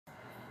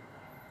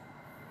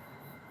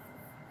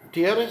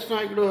TRS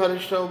నాయకుడు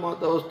హరీష్ రావు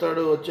మాతో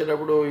వస్తాడు,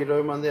 వచ్చేటప్పుడు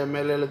 20 మంది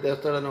ఎమ్మెల్యేలు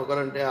తెస్తాడని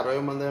ఒకరంటే,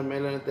 60 మంది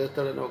ఎమ్మెల్యేలు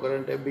తెస్తాడని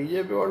ఒకరంటే,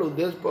 బీజేపీ వాళ్ళు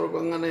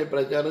ఉద్దేశపూర్వకంగానే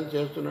ప్రచారం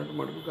చేస్తున్నట్టు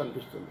మటుకు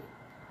కనిపిస్తుంది.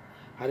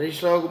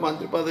 హరీష్ రావుకు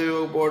మంత్రి పదవి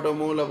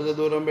ఇవ్వకపోవటము, లేకపోతే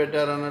దూరం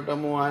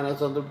పెట్టారనటము, ఆయన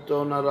సంతృప్తితో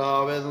ఉన్నారా,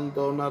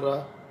 ఆవేదనతో ఉన్నారా,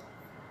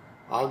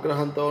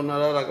 ఆగ్రహంతో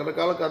ఉన్నారా,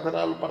 రకరకాల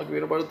కథనాలు మనకు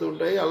వినబడుతూ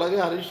ఉంటాయి. అలాగే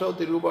హరీష్ రావు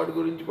తిరుగుబాటు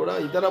గురించి కూడా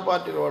ఇతర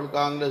పార్టీల వాళ్ళు,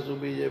 కాంగ్రెస్,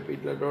 బీజేపీ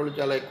ఇట్లాంటి వాళ్ళు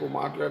చాలా ఎక్కువ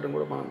మాట్లాడడం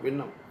కూడా మనం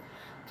విన్నాం.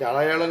 చాలా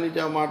ఏళ్ల నుంచి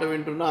ఆ మాట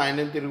వింటున్నా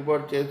ఆయనేం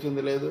తిరుగుబాటు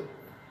చేసింది లేదు.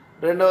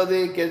 రెండవది,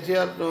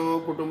 కేసీఆర్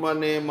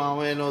కుటుంబాన్ని,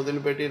 మామయ్యను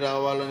వదిలిపెట్టి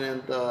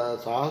రావాలనేంత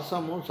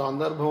సాహసము,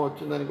 సందర్భం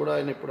వచ్చిందని కూడా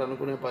ఆయన ఇప్పుడు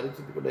అనుకునే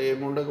పరిస్థితి కూడా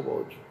ఏమి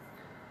ఉండకపోవచ్చు.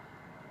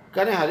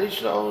 కానీ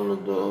హరీష్ రావును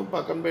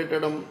పక్కన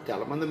పెట్టడం,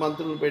 చాలామంది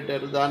మంత్రులు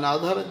పెట్టారు, దాన్ని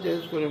ఆధారం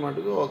చేసుకునే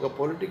మటుకు ఒక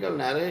పొలిటికల్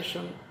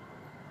నేరేషన్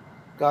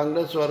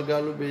కాంగ్రెస్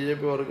వర్గాలు,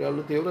 బీజేపీ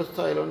వర్గాలు తీవ్ర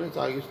స్థాయిలోనే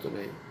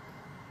సాగిస్తున్నాయి.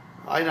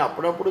 ఆయన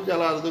అప్పుడప్పుడు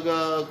చాలా అరుదుగా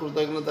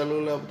కృతజ్ఞతలు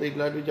లేకపోతే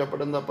ఇట్లాంటివి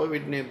చెప్పడం తప్ప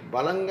వీటిని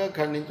బలంగా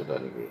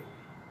ఖండించడానికి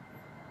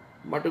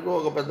మటుకు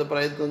ఒక పెద్ద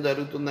ప్రయత్నం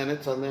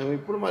జరుగుతుందనేది సందేహం.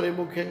 ఇప్పుడు మరీ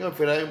ముఖ్యంగా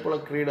ఫిరాయింపుల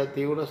క్రీడ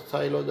తీవ్ర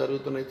స్థాయిలో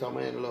జరుగుతున్న ఈ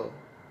సమయంలో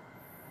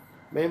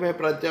మేమే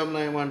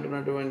ప్రత్యామ్నాయం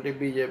అంటున్నటువంటి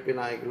బీజేపీ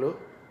నాయకులు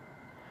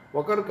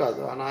ఒకరు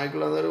కాదు, ఆ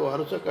నాయకులందరూ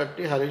వరుస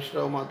కట్టి హరీష్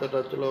రావు మాతో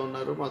టచ్లో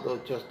ఉన్నారు, మాతో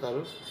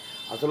వచ్చేస్తారు,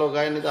 అసలు ఒక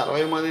ఆయన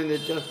 60 మందిని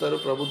తెచ్చేస్తారు,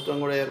 ప్రభుత్వం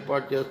కూడా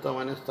ఏర్పాటు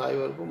చేస్తామనే స్థాయి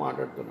వరకు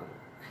మాట్లాడుతున్నారు.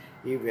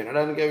 ఇవి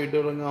వినడానికే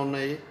విడ్డూరంగా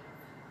ఉన్నాయి.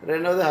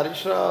 రెండవది,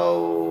 హరీష్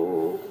రావు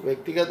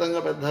వ్యక్తిగతంగా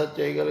పెద్ద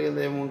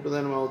చేయగలిగింది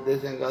ఏముంటుందని మా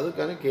ఉద్దేశం కాదు,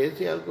 కానీ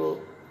కేసీఆర్కు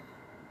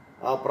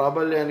ఆ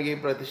ప్రాబల్యానికి,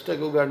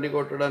 ప్రతిష్టకు గండి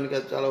కొట్టడానికి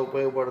అది చాలా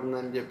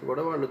ఉపయోగపడుతుందని చెప్పి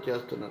కూడా వాళ్ళు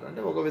చేస్తున్నారు.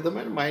 అంటే ఒక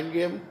విధమైన మైండ్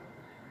గేమ్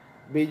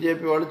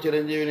బీజేపీ వాళ్ళు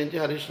చిరంజీవి నుంచి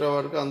హరీష్ రావు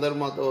వరకు అందరూ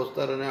మాతో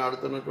వస్తారని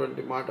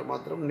ఆడుతున్నటువంటి మాట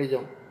మాత్రం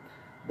నిజం.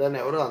 దాన్ని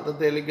ఎవరు అంత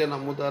తేలిగ్గా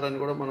నమ్ముతారని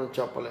కూడా మనం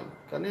చెప్పలేము.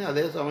 కానీ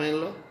అదే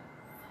సమయంలో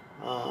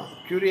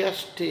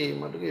క్యూరియాసిటీ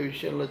మటుకు ఈ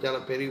విషయంలో చాలా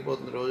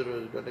పెరిగిపోతుంది రోజు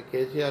రోజుకి. అంటే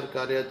కేసీఆర్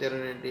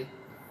కార్యాచరణ ఏంటి,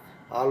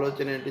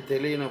 ఆలోచన ఏంటి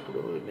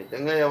తెలియనప్పుడు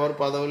నిజంగా ఎవరికి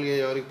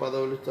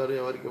పదవులు ఇస్తారు,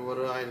 ఎవరికి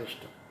ఇవ్వరు ఆయన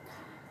ఇష్టం.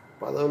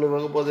 పదవులు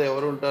ఇవ్వకపోతే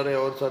ఎవరు ఉంటారు,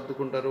 ఎవరు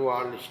సర్దుకుంటారు,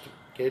 వాళ్ళ ఇష్టం.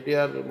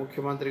 కేటీఆర్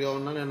ముఖ్యమంత్రిగా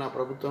ఉన్నా నేను ఆ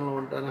ప్రభుత్వంలో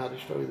ఉంటానని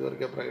హరీష్ రావు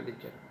ఇదివరకే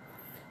ప్రకటించారు.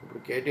 ఇప్పుడు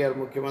కేటీఆర్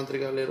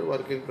ముఖ్యమంత్రిగా లేరు,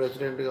 వర్కింగ్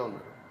ప్రెసిడెంట్గా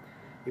ఉన్నారు.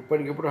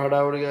 ఇప్పటికిప్పుడు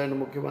హడావుడిగా ఆయన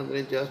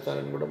ముఖ్యమంత్రిని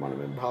చేస్తారని కూడా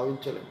మనమేం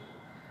భావించలేము.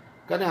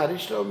 కానీ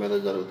హరీష్ రావు మీద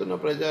జరుగుతున్న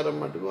ప్రచారం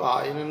మటుకు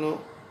ఆయనను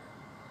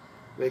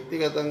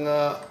వ్యక్తిగతంగా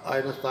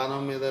ఆయన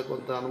స్థానం మీద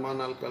కొంత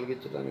అనుమానాలు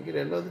కలిగించడానికి,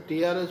 రెండవది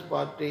టీఆర్ఎస్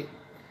పార్టీ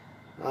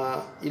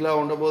ఇలా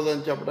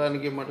ఉండబోదని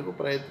చెప్పడానికి మటుకు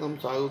ప్రయత్నం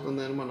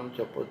సాగుతుందని మనం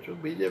చెప్పొచ్చు.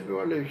 బీజేపీ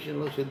వాళ్ళు ఈ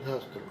విషయంలో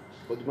సిద్ధాస్తులు,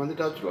 కొద్దిమంది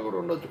టచ్లో కూడా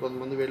ఉండొచ్చు,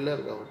 కొంతమంది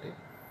వెళ్ళారు కాబట్టి.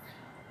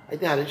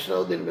 అయితే హరీష్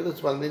రావు దీని మీద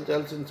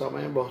స్పందించాల్సిన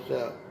సమయం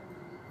బహుశా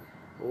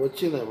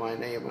వచ్చిందేమో.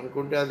 ఆయన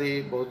ఏమనుకుంటే అది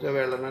బహుశా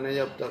వెళ్ళననే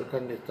చెప్తారు,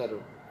 ఖండిస్తారు.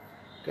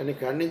 కానీ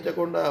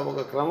ఖండించకుండా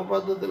ఒక క్రమ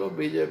పద్ధతిలో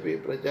బీజేపీ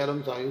ప్రచారం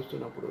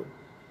సాగిస్తున్నప్పుడు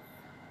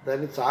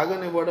దాన్ని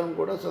సాగనివ్వడం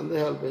కూడా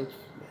సందేహాలు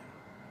పెంచుతుంది.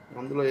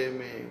 అందులో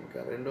ఏమీ ఇంకా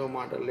రెండో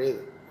మాట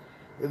లేదు.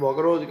 ఇది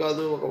ఒకరోజు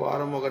కాదు, ఒక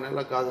వారం, ఒక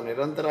నెల కాదు,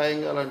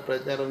 నిరంతరాయంగా అలాంటి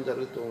ప్రచారం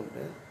జరుగుతూ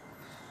ఉంటే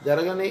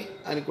జరగని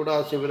అని కూడా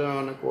ఆ శిబిరం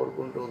ఏమైనా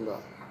కోరుకుంటూ ఉందా?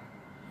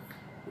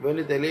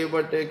 ఇవన్నీ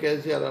తెలియబట్టే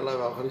కేసీఆర్ అలా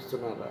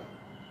వ్యవహరిస్తున్నారా?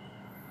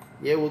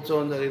 ఏ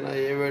ఉత్సవం జరిగినా,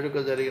 ఏ వేడుక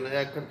జరిగినా,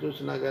 ఎక్కడ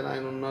చూసినా కానీ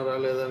ఆయన ఉన్నారా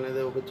లేదా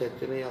అనేది ఒక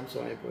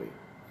చర్చనీయాంశం అయిపోయి,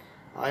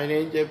 ఆయన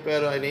ఏం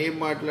చెప్పారు, ఆయన ఏం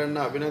మాట్లాడినా,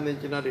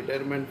 అభినందించిన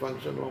రిటైర్మెంట్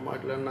ఫంక్షన్లో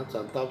మాట్లాడినా,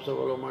 సంతాప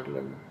సభలో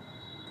మాట్లాడినా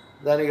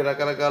దానికి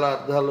రకరకాల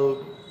అర్థాలు,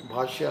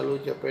 భాష్యాలు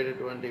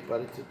చెప్పేటటువంటి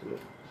పరిస్థితులు,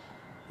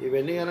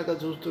 ఇవన్నీ కనుక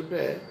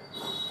చూస్తుంటే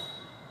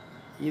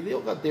ఇది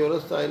ఒక తీవ్ర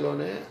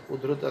స్థాయిలోనే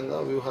ఉధృతంగా,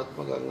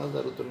 వ్యూహాత్మకంగా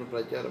జరుగుతున్న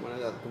ప్రచారం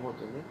అనేది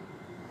అర్థమవుతుంది.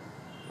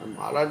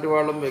 అలాంటి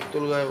వాళ్ళం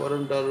వ్యక్తులుగా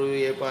ఎవరుంటారు,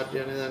 ఏ పార్టీ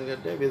అనే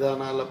దానికంటే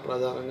విధానాల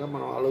ప్రధానంగా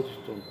మనం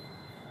ఆలోచిస్తుంటాం.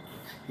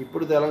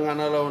 ఇప్పుడు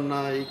తెలంగాణలో ఉన్న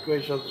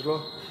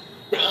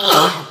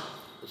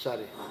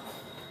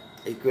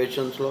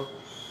ఈక్వేషన్స్లో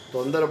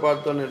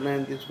తొందరపాటుతో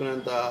నిర్ణయం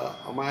తీసుకునేంత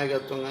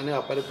అమాయకత్వం కానీ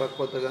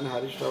అపరిపక్వత కానీ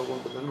హరీష్ రావుకు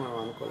ఉంటుందని మనం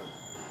అనుకోలేము.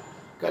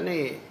 కానీ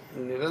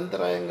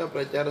నిరంతరాయంగా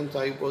ప్రచారం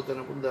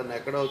సాగిపోతున్నప్పుడు దాన్ని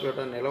ఎక్కడో చోట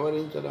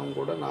నిలవరించడం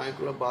కూడా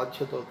నాయకుల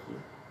బాధ్యత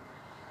అవుతుంది.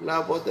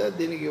 లేకపోతే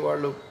దీనికి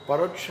వాళ్ళు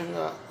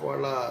పరోక్షంగా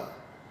వాళ్ళ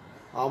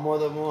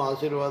ఆమోదము,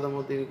 ఆశీర్వాదము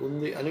దీనికి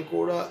ఉంది అని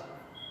కూడా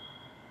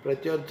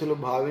ప్రత్యర్థులు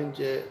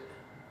భావించే,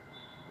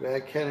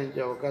 వ్యాఖ్యానించే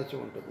అవకాశం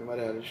ఉంటుంది.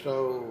 మరి హరీష్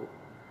రావు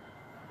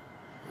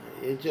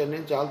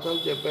నేను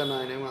చాలాసార్లు చెప్పాను,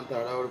 ఆయన ఏమంత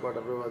హడావుడి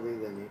పడరు అది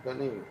ఇదని.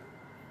 కానీ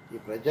ఈ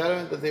ప్రచారం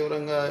ఇంత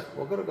తీవ్రంగా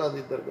ఒకరు కాదు,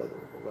 ఇద్దరు కాదు,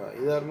 ఒక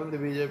 5-6 మంది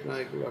బీజేపీ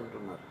నాయకులు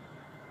అంటున్నారు,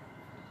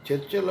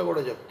 చర్చల్లో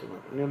కూడా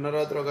చెప్తున్నారు. నిన్న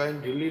రాత్రి ఒక ఆయన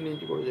ఢిల్లీ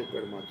నుంచి కూడా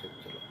చెప్పాడు మా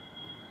చర్చలో.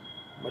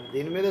 మరి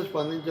దీని మీద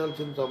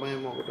స్పందించాల్సిన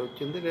సమయం ఒకటి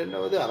వచ్చింది.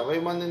 రెండవది, 60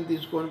 మందిని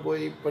తీసుకొని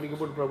పోయి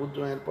ఇప్పటికిప్పుడు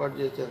ప్రభుత్వం ఏర్పాటు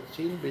చేసే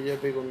సీన్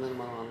బీజేపీకి ఉందని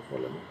మనం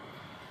అనుకోలేము.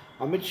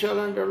 అమిత్ షా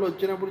లాంటి వాళ్ళు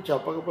వచ్చినప్పుడు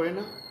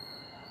చెప్పకపోయినా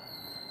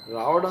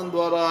రావడం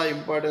ద్వారా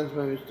ఇంపార్టెన్స్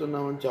మేము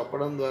ఇస్తున్నామని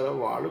చెప్పడం ద్వారా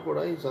వాళ్ళు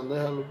కూడా ఈ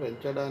సందేహాలు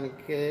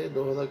పెంచడానికే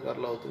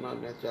దోహదకారులు అవుతున్నారు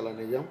అనేది చాలా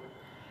నిజం.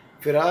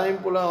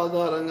 ఫిరాయింపుల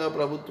ఆధారంగా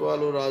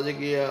ప్రభుత్వాలు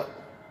రాజకీయ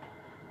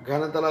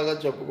ఘనతలాగా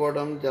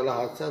చెప్పుకోవడం చాలా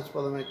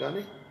హాస్యాస్పదమే.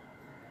 కానీ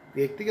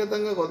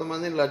వ్యక్తిగతంగా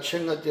కొంతమందిని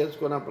లక్ష్యంగా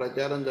చేసుకున్న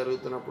ప్రచారం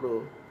జరుగుతున్నప్పుడు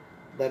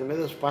దాని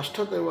మీద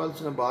స్పష్టత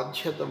ఇవ్వాల్సిన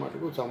బాధ్యత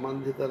మటుకు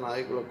సంబంధిత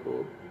నాయకులకు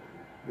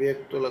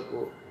వ్యక్తులకు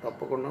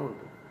తప్పకుండా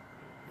ఉంటుంది.